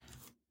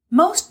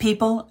Most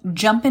people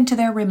jump into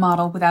their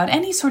remodel without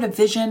any sort of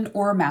vision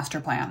or master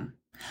plan.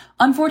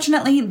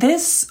 Unfortunately,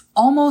 this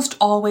almost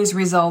always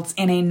results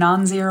in a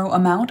non-zero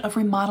amount of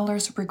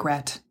remodelers'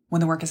 regret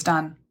when the work is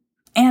done,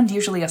 and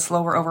usually a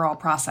slower overall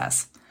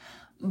process.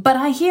 But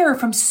I hear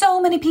from so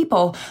many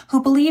people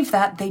who believe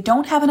that they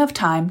don't have enough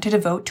time to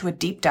devote to a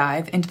deep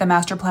dive into the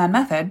master plan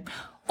method,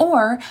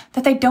 or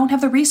that they don't have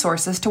the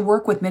resources to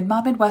work with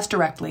Midmod Midwest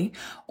directly,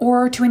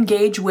 or to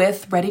engage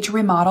with Ready to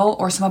Remodel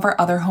or some of our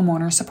other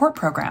homeowner support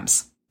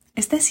programs.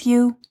 Is this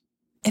you?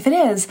 If it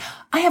is,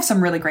 I have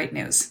some really great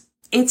news.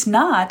 It's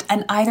not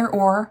an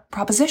either-or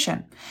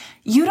proposition.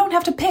 You don't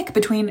have to pick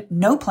between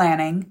no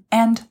planning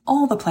and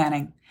all the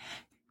planning.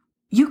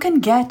 You can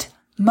get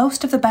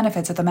most of the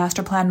benefits of the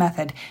master plan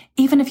method,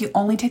 even if you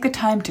only take the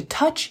time to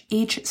touch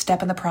each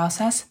step in the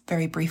process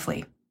very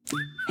briefly.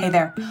 Hey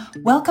there.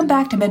 Welcome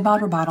back to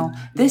Midmod Remodel.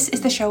 This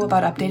is the show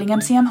about updating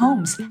MCM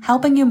homes,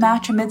 helping you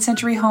match a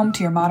mid-century home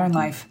to your modern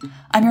life.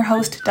 I'm your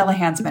host, Della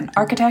Hansman,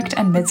 architect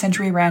and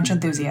mid-century ranch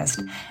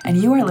enthusiast, and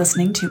you are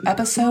listening to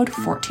episode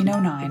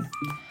 1409.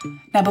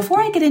 Now,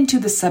 before I get into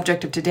the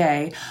subject of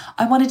today,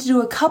 I wanted to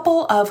do a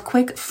couple of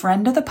quick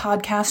friend of the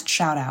podcast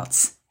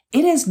shout-outs.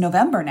 It is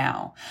November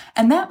now,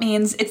 and that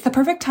means it's the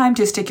perfect time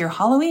to stick your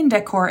Halloween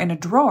decor in a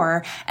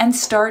drawer and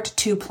start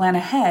to plan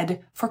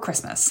ahead for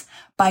Christmas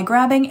by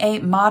grabbing a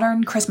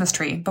modern Christmas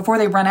tree before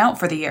they run out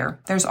for the year.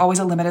 There's always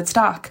a limited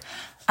stock.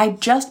 I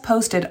just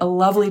posted a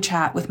lovely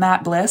chat with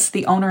Matt Bliss,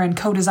 the owner and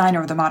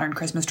co-designer of the Modern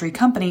Christmas Tree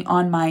Company,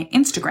 on my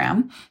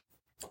Instagram.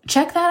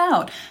 Check that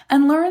out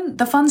and learn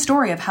the fun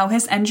story of how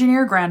his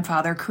engineer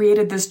grandfather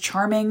created this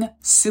charming,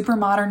 super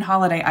modern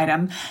holiday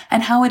item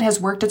and how it has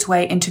worked its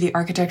way into the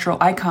architectural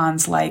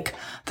icons like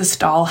the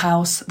Stahl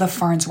House, the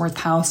Farnsworth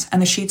House,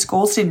 and the Sheets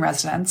Goldstein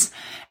residence.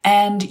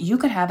 And you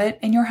could have it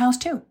in your house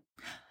too.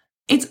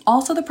 It's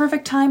also the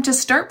perfect time to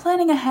start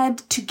planning ahead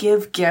to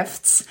give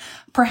gifts,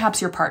 perhaps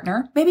your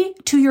partner, maybe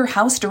to your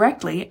house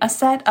directly, a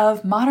set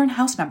of modern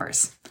house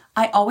numbers.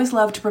 I always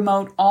love to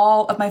promote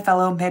all of my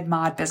fellow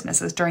mid-mod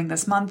businesses during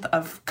this month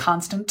of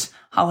constant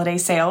holiday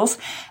sales.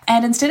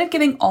 And instead of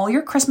giving all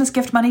your Christmas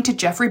gift money to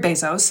Jeffrey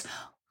Bezos,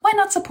 why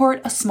not support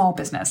a small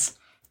business?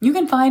 You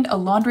can find a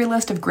laundry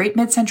list of great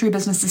mid-century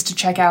businesses to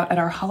check out at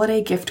our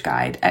holiday gift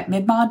guide at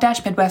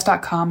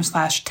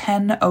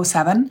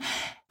midmod-midwest.com/1007.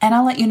 And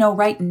I'll let you know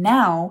right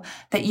now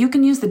that you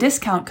can use the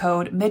discount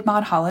code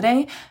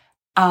MidModHoliday,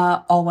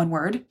 all one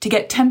word, to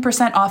get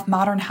 10% off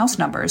modern house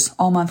numbers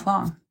all month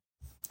long.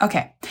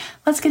 Okay,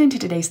 let's get into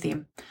today's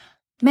theme.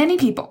 Many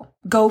people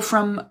go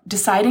from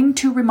deciding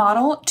to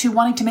remodel to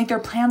wanting to make their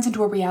plans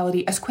into a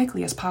reality as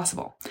quickly as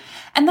possible.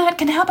 And that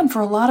can happen for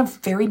a lot of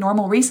very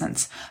normal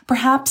reasons.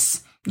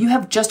 Perhaps you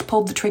have just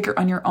pulled the trigger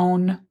on your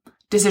own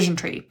decision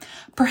tree.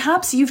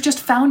 Perhaps you've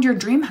just found your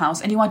dream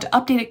house and you want to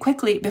update it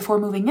quickly before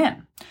moving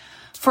in.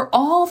 For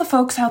all the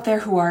folks out there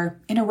who are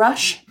in a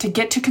rush to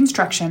get to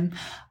construction,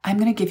 I'm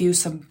going to give you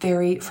some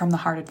very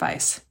from-the-heart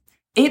advice.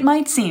 It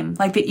might seem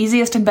like the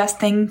easiest and best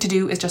thing to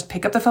do is just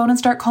pick up the phone and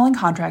start calling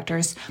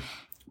contractors,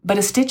 but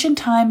a stitch in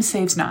time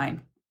saves 9.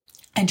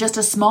 And just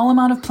a small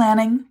amount of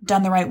planning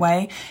done the right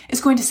way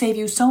is going to save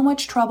you so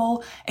much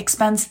trouble,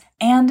 expense,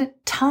 and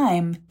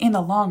time in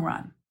the long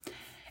run.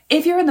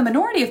 If you're in the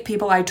minority of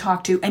people I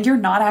talk to and you're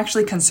not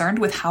actually concerned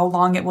with how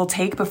long it will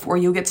take before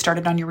you get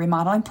started on your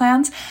remodeling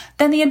plans,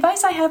 then the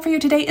advice I have for you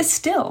today is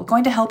still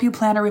going to help you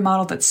plan a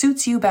remodel that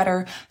suits you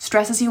better,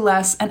 stresses you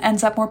less, and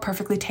ends up more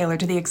perfectly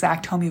tailored to the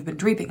exact home you've been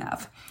dreaming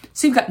of.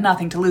 So you've got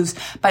nothing to lose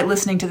by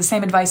listening to the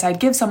same advice I'd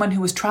give someone who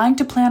was trying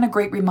to plan a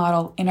great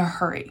remodel in a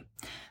hurry.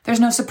 There's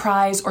no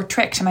surprise or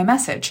trick to my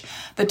message.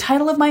 The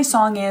title of my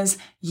song is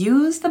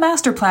Use the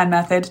Master Plan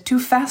Method to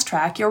Fast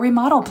Track Your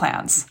Remodel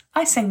Plans.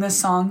 I sing this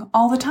song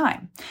all the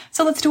time.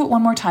 So let's do it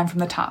one more time from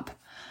the top.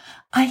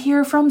 I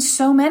hear from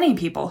so many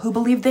people who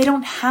believe they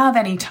don't have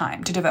any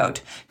time to devote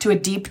to a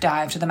deep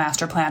dive to the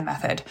master plan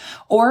method,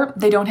 or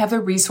they don't have the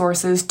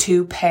resources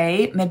to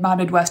pay Midmod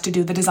Midwest to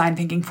do the design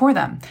thinking for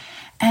them.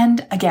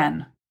 And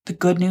again, the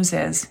good news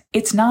is,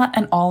 it's not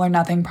an all or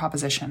nothing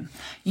proposition.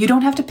 You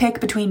don't have to pick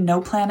between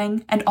no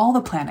planning and all the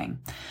planning.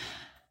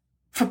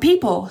 For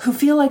people who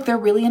feel like they're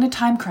really in a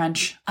time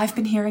crunch, I've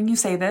been hearing you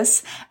say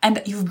this,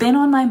 and you've been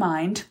on my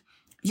mind.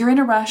 You're in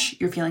a rush,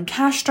 you're feeling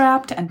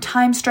cash-strapped and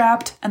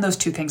time-strapped, and those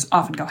two things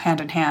often go hand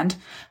in hand.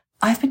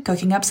 I've been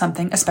cooking up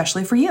something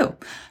especially for you.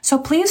 So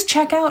please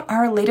check out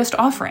our latest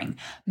offering,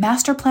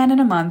 Master Plan in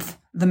a Month,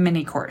 the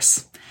mini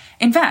course.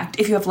 In fact,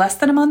 if you have less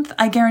than a month,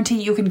 I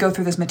guarantee you can go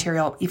through this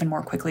material even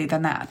more quickly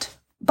than that.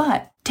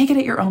 But take it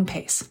at your own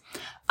pace.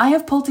 I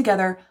have pulled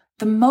together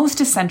the most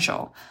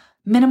essential,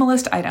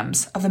 minimalist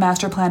items of the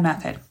master plan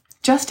method.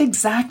 Just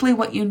exactly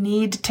what you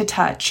need to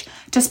touch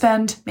to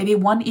spend maybe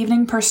one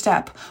evening per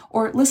step,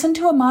 or listen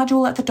to a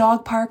module at the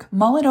dog park,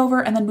 mull it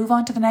over, and then move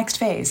on to the next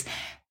phase.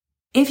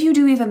 If you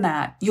do even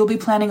that, you'll be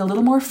planning a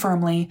little more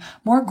firmly,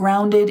 more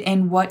grounded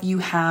in what you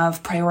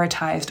have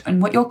prioritized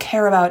and what you'll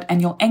care about, and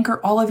you'll anchor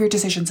all of your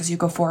decisions as you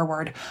go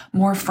forward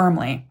more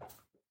firmly.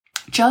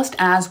 Just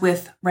as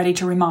with Ready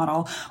to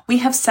Remodel, we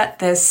have set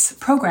this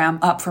program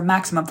up for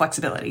maximum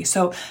flexibility.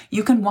 So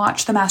you can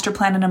watch the Master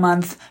Plan in a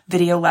Month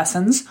video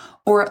lessons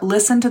or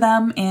listen to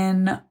them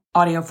in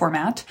audio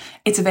format.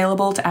 It's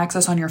available to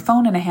access on your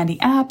phone in a handy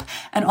app,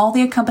 and all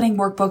the accompanying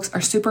workbooks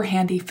are super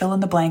handy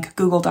fill-in-the-blank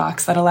Google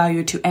Docs that allow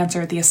you to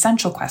answer the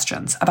essential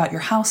questions about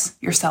your house,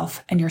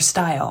 yourself, and your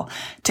style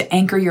to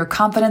anchor your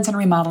confidence and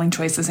remodeling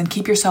choices and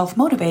keep yourself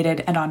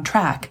motivated and on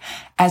track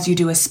as you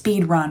do a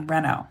speed run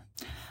reno.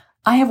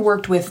 I have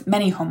worked with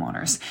many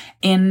homeowners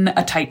in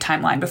a tight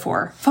timeline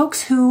before,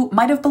 folks who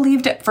might have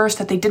believed at first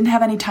that they didn't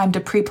have any time to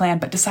pre-plan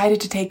but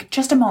decided to take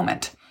just a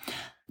moment.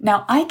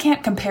 Now, I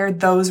can't compare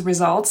those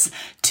results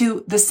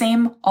to the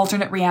same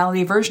alternate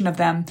reality version of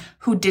them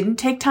who didn't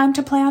take time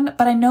to plan,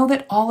 but I know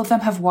that all of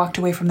them have walked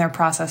away from their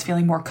process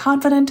feeling more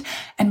confident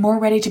and more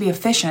ready to be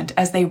efficient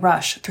as they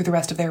rush through the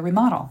rest of their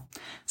remodel.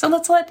 So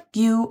let's let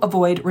you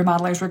avoid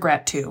remodeler's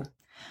regret too.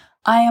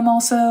 I am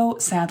also,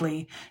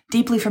 sadly,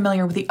 deeply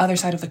familiar with the other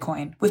side of the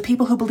coin, with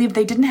people who believed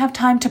they didn't have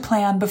time to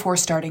plan before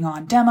starting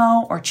on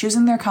demo or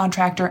choosing their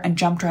contractor and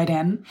jumped right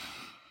in.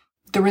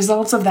 The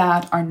results of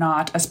that are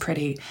not as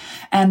pretty,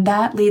 and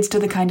that leads to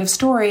the kind of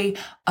story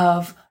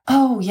of,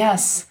 oh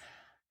yes,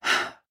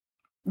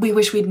 we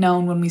wish we'd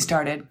known when we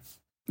started.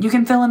 You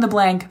can fill in the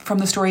blank from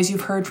the stories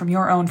you've heard from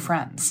your own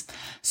friends.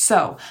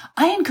 So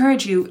I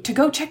encourage you to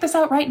go check this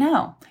out right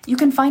now. You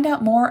can find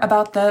out more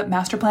about the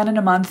Master Plan in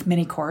a Month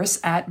mini course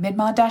at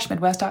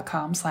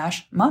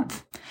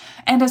midmod-midwest.com/month.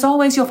 And as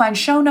always, you'll find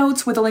show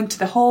notes with a link to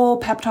the whole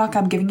pep talk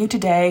I'm giving you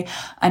today,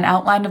 an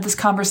outline of this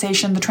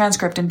conversation, the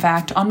transcript, in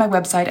fact, on my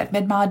website at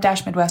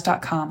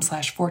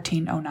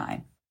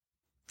midmod-midwest.com/1409.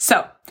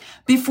 So,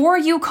 before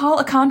you call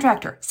a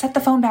contractor, set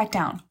the phone back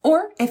down.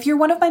 Or if you're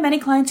one of my many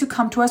clients who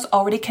come to us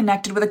already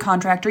connected with a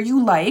contractor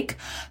you like,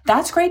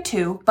 that's great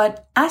too,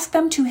 but ask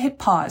them to hit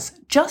pause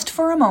just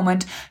for a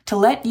moment to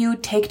let you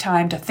take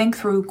time to think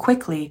through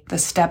quickly the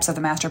steps of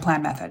the master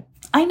plan method.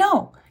 I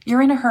know.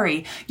 You're in a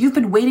hurry. You've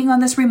been waiting on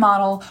this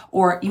remodel,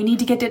 or you need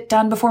to get it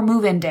done before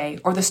move-in day,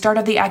 or the start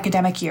of the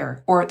academic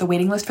year, or the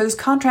waiting list for this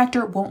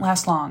contractor won't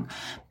last long.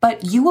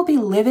 But you will be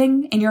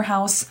living in your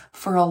house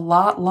for a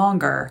lot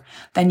longer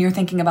than you're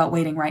thinking about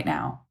waiting right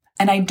now.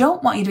 And I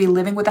don't want you to be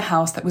living with a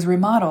house that was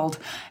remodeled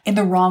in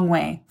the wrong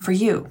way for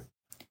you.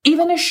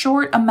 Even a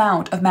short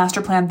amount of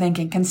master plan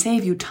thinking can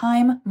save you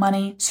time,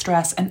 money,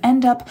 stress, and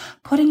end up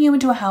putting you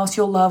into a house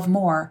you'll love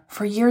more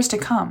for years to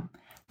come.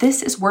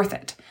 This is worth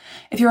it.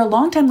 If you're a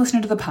longtime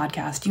listener to the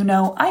podcast, you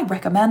know I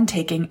recommend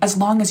taking as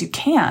long as you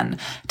can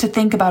to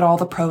think about all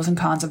the pros and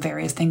cons of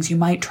various things you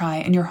might try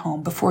in your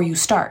home before you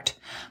start.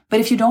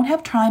 But if you don't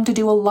have time to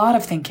do a lot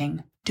of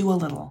thinking, do a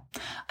little.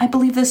 I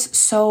believe this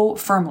so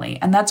firmly,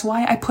 and that's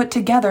why I put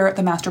together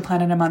the Master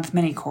Plan in a Month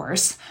mini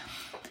course.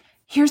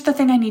 Here's the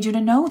thing I need you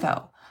to know,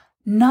 though.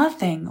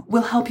 Nothing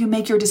will help you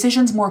make your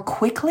decisions more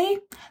quickly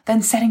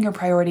than setting your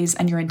priorities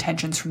and your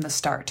intentions from the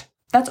start.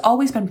 That's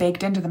always been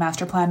baked into the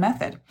master plan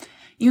method.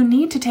 You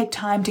need to take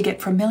time to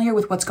get familiar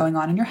with what's going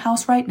on in your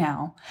house right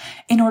now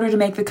in order to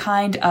make the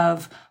kind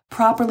of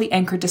properly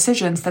anchored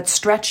decisions that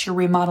stretch your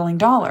remodeling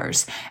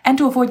dollars and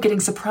to avoid getting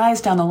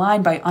surprised down the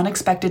line by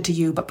unexpected to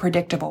you but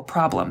predictable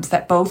problems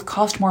that both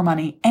cost more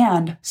money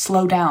and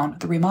slow down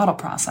the remodel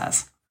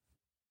process.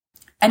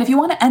 And if you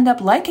want to end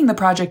up liking the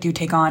project you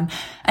take on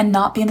and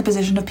not be in the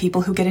position of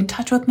people who get in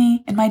touch with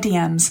me in my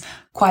DMs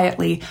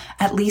quietly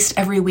at least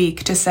every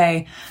week to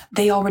say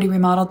they already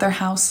remodeled their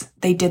house,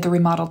 they did the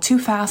remodel too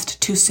fast,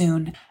 too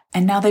soon,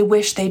 and now they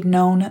wish they'd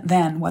known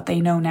then what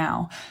they know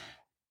now.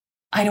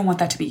 I don't want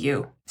that to be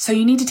you. So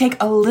you need to take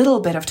a little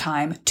bit of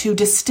time to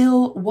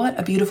distill what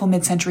a beautiful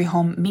mid-century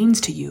home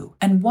means to you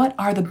and what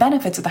are the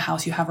benefits of the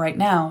house you have right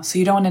now so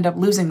you don't end up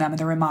losing them in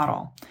the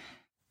remodel.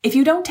 If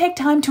you don't take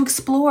time to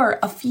explore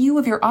a few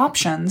of your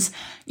options,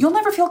 you'll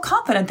never feel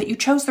confident that you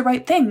chose the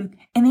right thing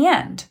in the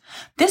end.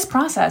 This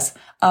process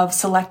of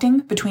selecting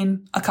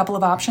between a couple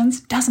of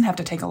options doesn't have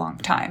to take a long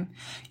time.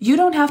 You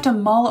don't have to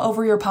mull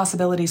over your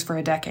possibilities for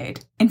a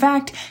decade. In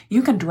fact,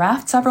 you can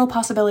draft several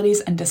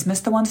possibilities and dismiss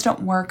the ones that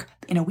don't work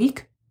in a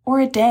week or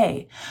a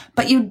day.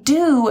 But you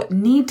do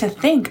need to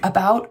think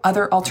about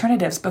other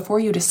alternatives before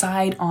you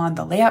decide on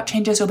the layout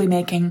changes you'll be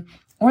making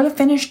or the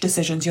finish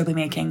decisions you'll be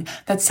making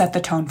that set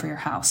the tone for your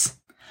house.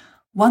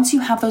 Once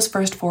you have those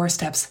first 4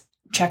 steps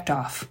checked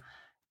off,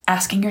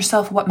 asking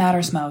yourself what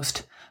matters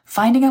most,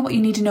 finding out what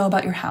you need to know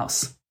about your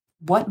house,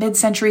 what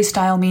mid-century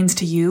style means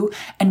to you,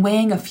 and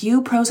weighing a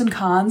few pros and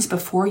cons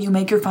before you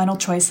make your final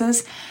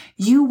choices,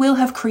 you will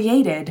have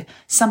created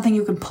something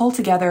you can pull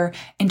together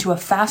into a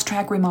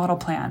fast-track remodel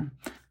plan.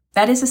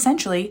 That is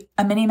essentially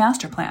a mini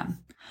master plan.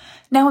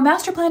 Now, a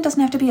master plan doesn't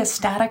have to be a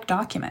static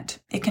document.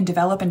 It can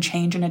develop and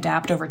change and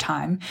adapt over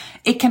time.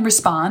 It can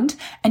respond,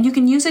 and you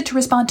can use it to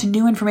respond to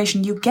new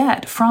information you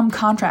get from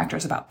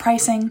contractors about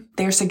pricing,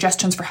 their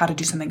suggestions for how to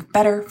do something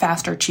better,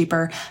 faster,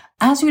 cheaper,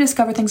 as you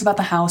discover things about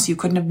the house you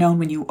couldn't have known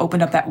when you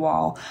opened up that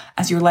wall,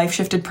 as your life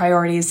shifted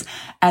priorities,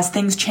 as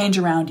things change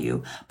around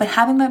you. But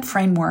having that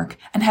framework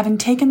and having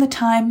taken the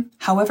time,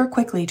 however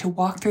quickly, to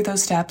walk through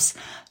those steps,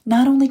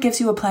 not only gives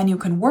you a plan you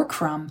can work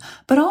from,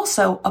 but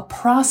also a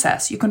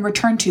process you can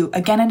return to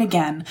again and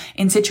again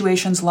in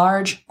situations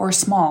large or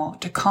small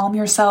to calm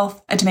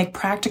yourself and to make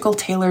practical,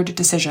 tailored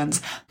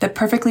decisions that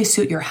perfectly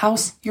suit your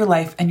house, your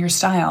life, and your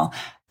style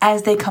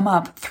as they come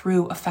up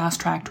through a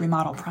fast-tracked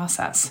remodel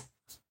process.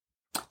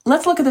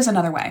 Let's look at this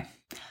another way.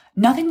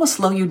 Nothing will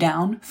slow you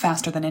down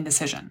faster than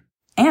indecision.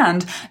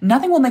 And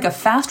nothing will make a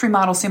fast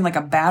remodel seem like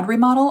a bad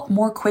remodel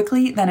more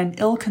quickly than an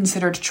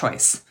ill-considered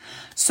choice.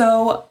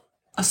 So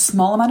a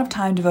small amount of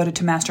time devoted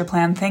to master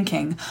plan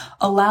thinking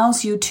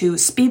allows you to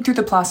speed through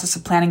the process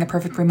of planning a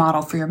perfect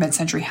remodel for your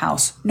mid-century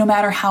house, no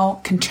matter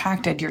how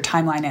contracted your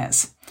timeline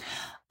is.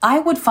 I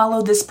would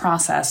follow this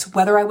process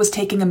whether I was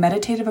taking a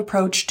meditative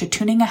approach to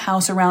tuning a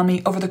house around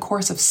me over the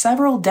course of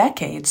several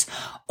decades,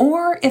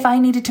 or if I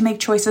needed to make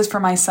choices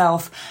for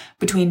myself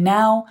between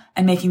now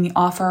and making the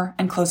offer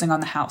and closing on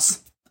the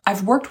house.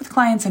 I've worked with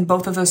clients in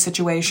both of those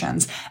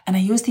situations, and I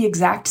use the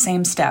exact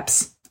same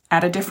steps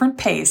at a different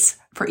pace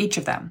for each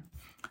of them.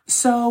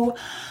 So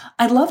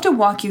I'd love to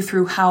walk you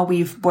through how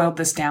we've boiled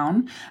this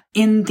down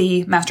in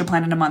the Master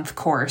Plan in a Month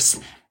course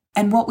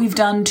and what we've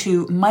done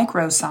to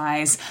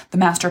micro-size the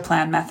master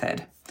plan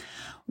method.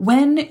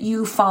 When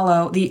you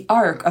follow the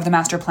arc of the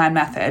master plan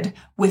method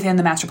within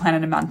the Master Plan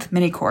in a Month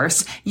mini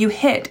course, you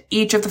hit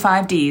each of the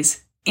 5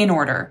 Ds in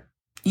order.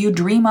 You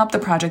dream up the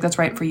project that's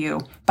right for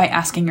you by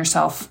asking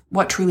yourself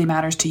what truly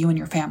matters to you and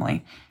your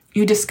family.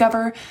 You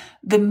discover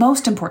the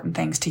most important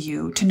things to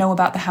you to know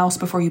about the house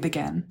before you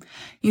begin.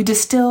 You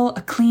distill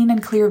a clean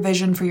and clear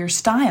vision for your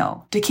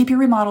style to keep your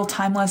remodel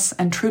timeless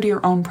and true to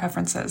your own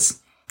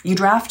preferences. You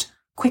draft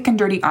quick and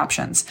dirty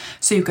options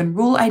so you can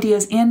rule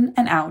ideas in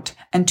and out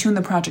and tune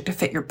the project to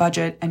fit your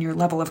budget and your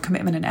level of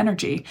commitment and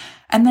energy.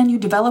 And then you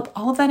develop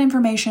all of that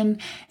information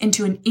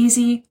into an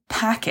easy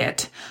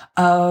packet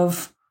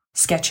of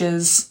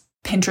sketches,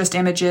 Pinterest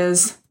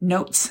images,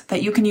 notes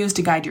that you can use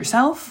to guide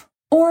yourself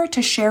or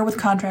to share with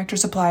contractor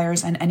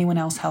suppliers and anyone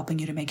else helping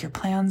you to make your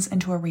plans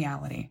into a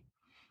reality.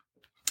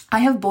 I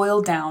have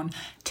boiled down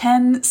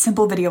 10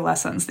 simple video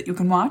lessons that you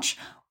can watch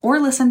or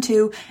listen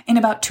to in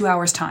about 2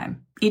 hours'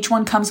 time. Each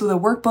one comes with a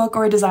workbook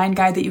or a design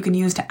guide that you can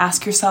use to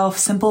ask yourself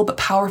simple but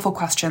powerful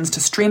questions to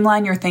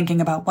streamline your thinking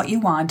about what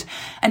you want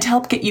and to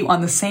help get you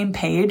on the same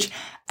page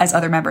as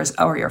other members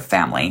of your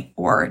family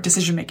or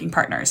decision-making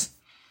partners.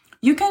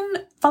 You can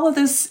follow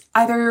this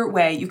either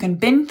way. You can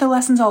binge the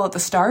lessons all at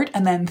the start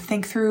and then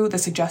think through the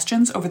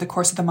suggestions over the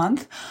course of the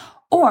month,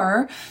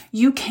 or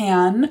you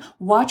can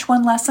watch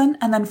one lesson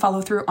and then follow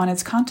through on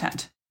its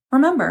content.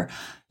 Remember,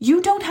 you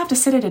don't have to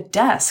sit at a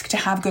desk to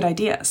have good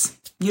ideas.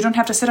 You don't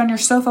have to sit on your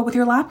sofa with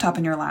your laptop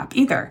in your lap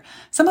either.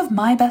 Some of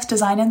my best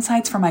design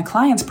insights for my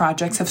clients'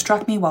 projects have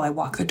struck me while I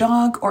walk the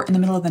dog or in the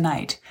middle of the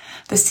night.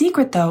 The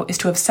secret, though, is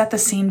to have set the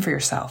scene for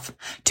yourself,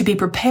 to be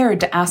prepared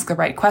to ask the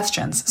right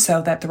questions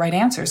so that the right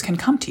answers can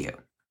come to you.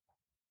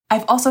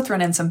 I've also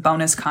thrown in some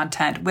bonus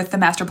content with the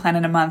Master Plan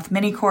in a Month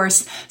mini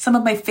course, some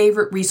of my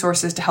favorite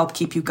resources to help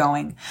keep you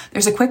going.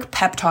 There's a quick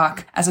pep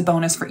talk as a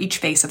bonus for each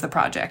phase of the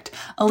project,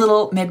 a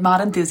little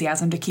mid-mod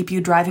enthusiasm to keep you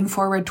driving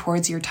forward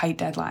towards your tight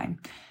deadline.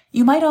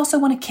 You might also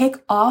want to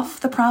kick off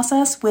the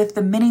process with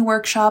the mini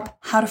workshop,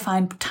 How to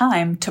Find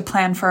Time to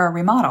Plan for a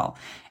Remodel.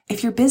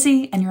 If you're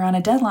busy and you're on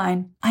a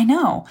deadline, I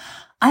know.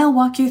 I'll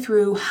walk you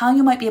through how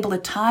you might be able to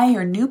tie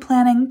your new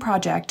planning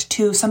project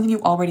to something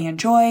you already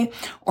enjoy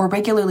or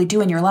regularly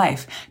do in your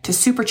life to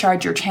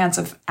supercharge your chance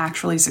of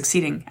actually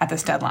succeeding at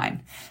this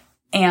deadline.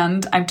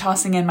 And I'm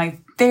tossing in my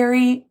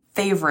very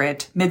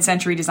favorite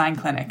mid-century design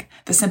clinic,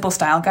 the Simple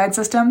Style Guide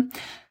System.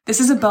 This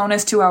is a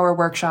bonus 2-hour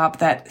workshop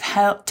that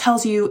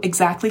tells you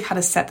exactly how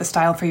to set the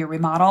style for your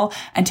remodel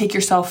and take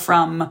yourself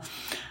from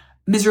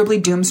miserably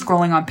doom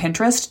scrolling on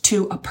Pinterest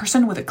to a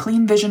person with a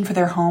clean vision for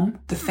their home,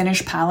 the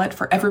finished palette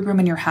for every room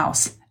in your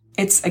house.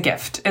 It's a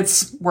gift.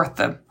 It's worth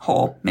the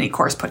whole mini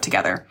course put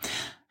together.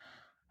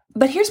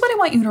 But here's what I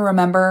want you to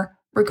remember,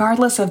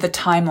 regardless of the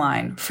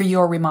timeline for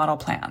your remodel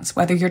plans,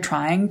 whether you're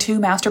trying to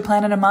master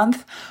plan in a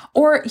month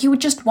or you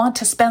would just want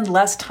to spend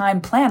less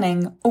time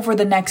planning over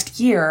the next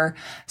year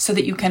so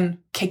that you can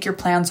kick your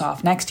plans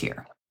off next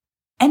year.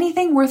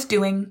 Anything worth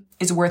doing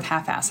is worth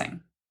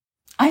half-assing.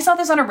 I saw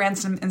this on a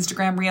random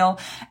Instagram reel,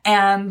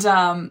 and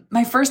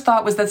my first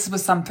thought was this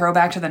was some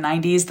throwback to the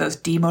 90s, those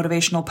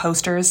demotivational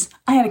posters.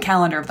 I had a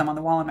calendar of them on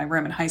the wall in my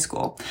room in high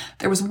school.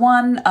 There was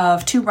one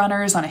of 2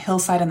 runners on a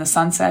hillside in the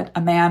sunset,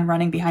 a man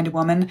running behind a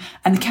woman,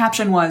 and the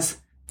caption was,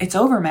 "It's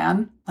over,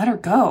 man. Let her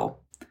go."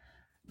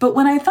 But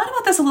when I thought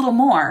about this a little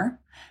more,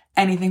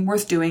 anything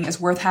worth doing is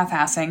worth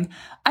half-assing,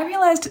 I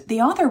realized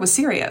the author was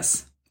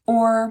serious.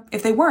 Or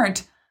if they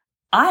weren't,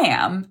 I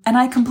am, and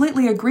I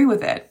completely agree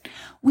with it.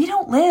 We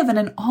don't live in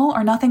an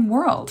all-or-nothing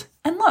world.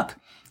 And look,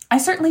 I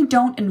certainly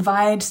don't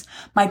advise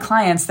my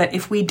clients that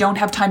if we don't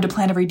have time to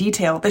plan every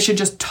detail, they should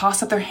just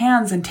toss up their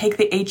hands and take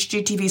the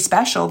HGTV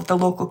special that the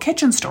local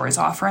kitchen store is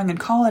offering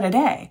and call it a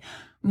day.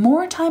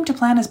 More time to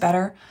plan is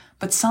better,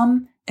 but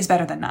some is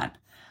better than none.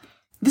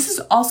 This is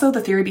also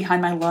the theory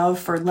behind my love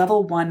for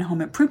level 1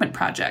 home improvement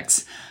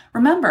projects.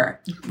 Remember,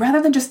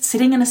 rather than just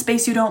sitting in a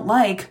space you don't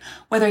like,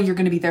 whether you're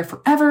going to be there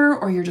forever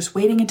or you're just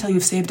waiting until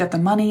you've saved up the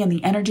money and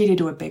the energy to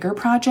do a bigger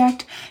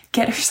project,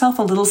 get yourself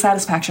a little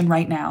satisfaction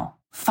right now.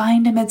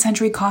 Find a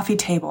mid-century coffee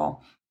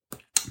table.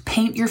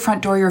 Paint your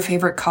front door your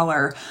favorite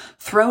color.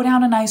 Throw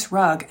down a nice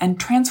rug and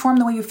transform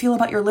the way you feel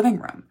about your living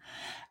room.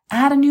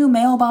 Add a new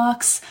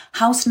mailbox,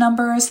 house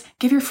numbers,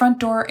 give your front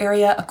door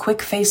area a quick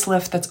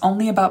facelift that's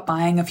only about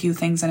buying a few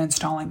things and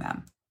installing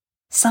them.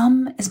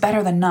 Some is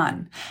better than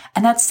none.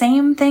 And that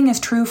same thing is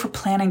true for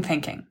planning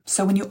thinking.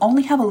 So when you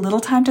only have a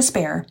little time to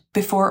spare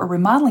before a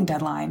remodeling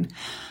deadline,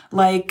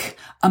 like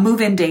a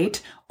move-in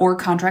date or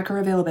contractor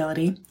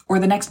availability or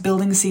the next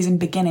building season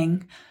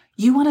beginning,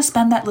 you want to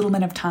spend that little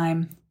bit of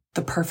time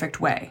the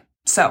perfect way.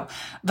 So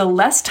the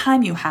less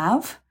time you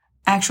have,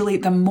 actually,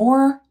 the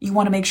more you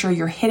want to make sure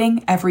you're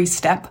hitting every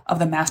step of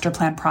the master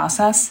plan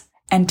process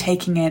and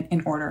taking it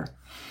in order.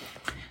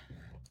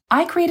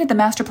 I created the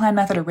master plan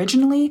method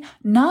originally,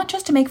 not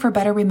just to make for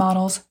better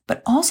remodels,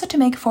 but also to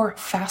make for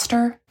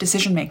faster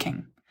decision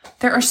making.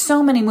 There are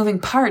so many moving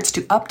parts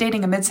to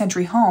updating a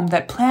mid-century home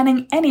that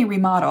planning any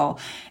remodel,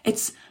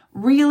 it's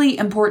really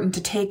important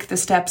to take the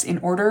steps in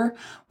order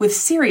with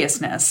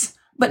seriousness,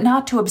 but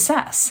not to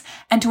obsess,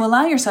 and to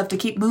allow yourself to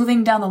keep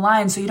moving down the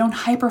line so you don't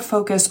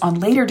hyper-focus on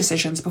later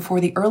decisions before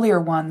the earlier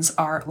ones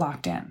are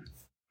locked in.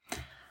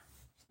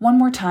 One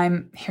more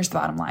time, here's the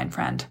bottom line,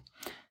 friend.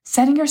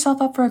 Setting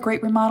yourself up for a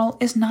great remodel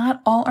is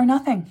not all or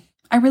nothing.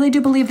 I really do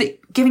believe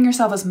that giving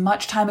yourself as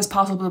much time as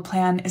possible to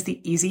plan is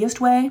the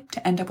easiest way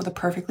to end up with a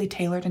perfectly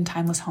tailored and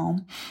timeless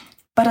home.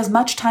 But as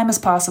much time as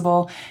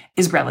possible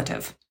is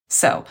relative.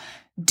 So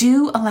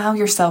do allow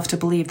yourself to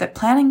believe that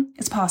planning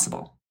is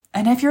possible.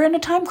 And if you're in a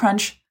time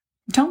crunch,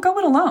 don't go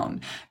it alone.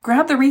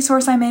 Grab the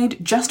resource I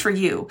made just for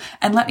you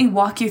and let me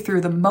walk you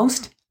through the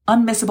most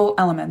unmissable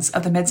elements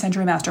of the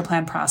mid-century master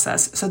plan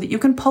process so that you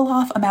can pull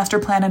off a master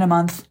plan in a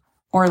month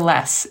or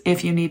less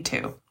if you need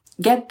to.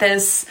 Get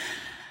this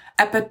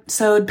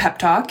episode pep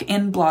talk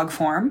in blog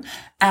form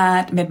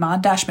at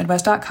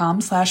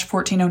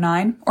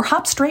midmod-midwest.com/1409 or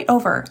hop straight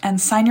over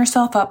and sign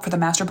yourself up for the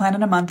Master Plan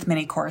in a Month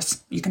mini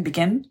course. You can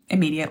begin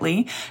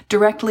immediately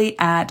directly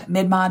at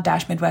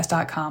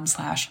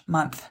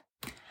midmod-midwest.com/month.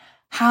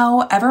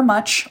 However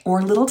much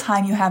or little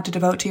time you have to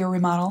devote to your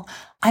remodel,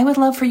 I would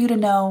love for you to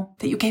know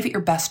that you gave it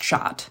your best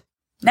shot.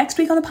 Next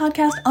week on the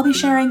podcast, I'll be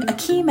sharing a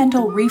key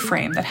mental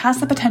reframe that has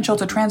the potential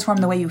to transform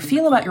the way you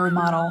feel about your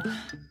remodel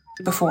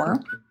before,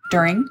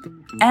 during,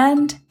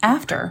 and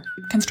after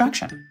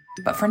construction.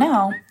 But for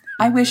now,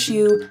 I wish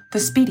you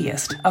the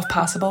speediest of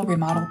possible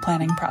remodel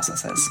planning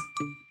processes.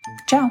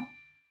 Ciao.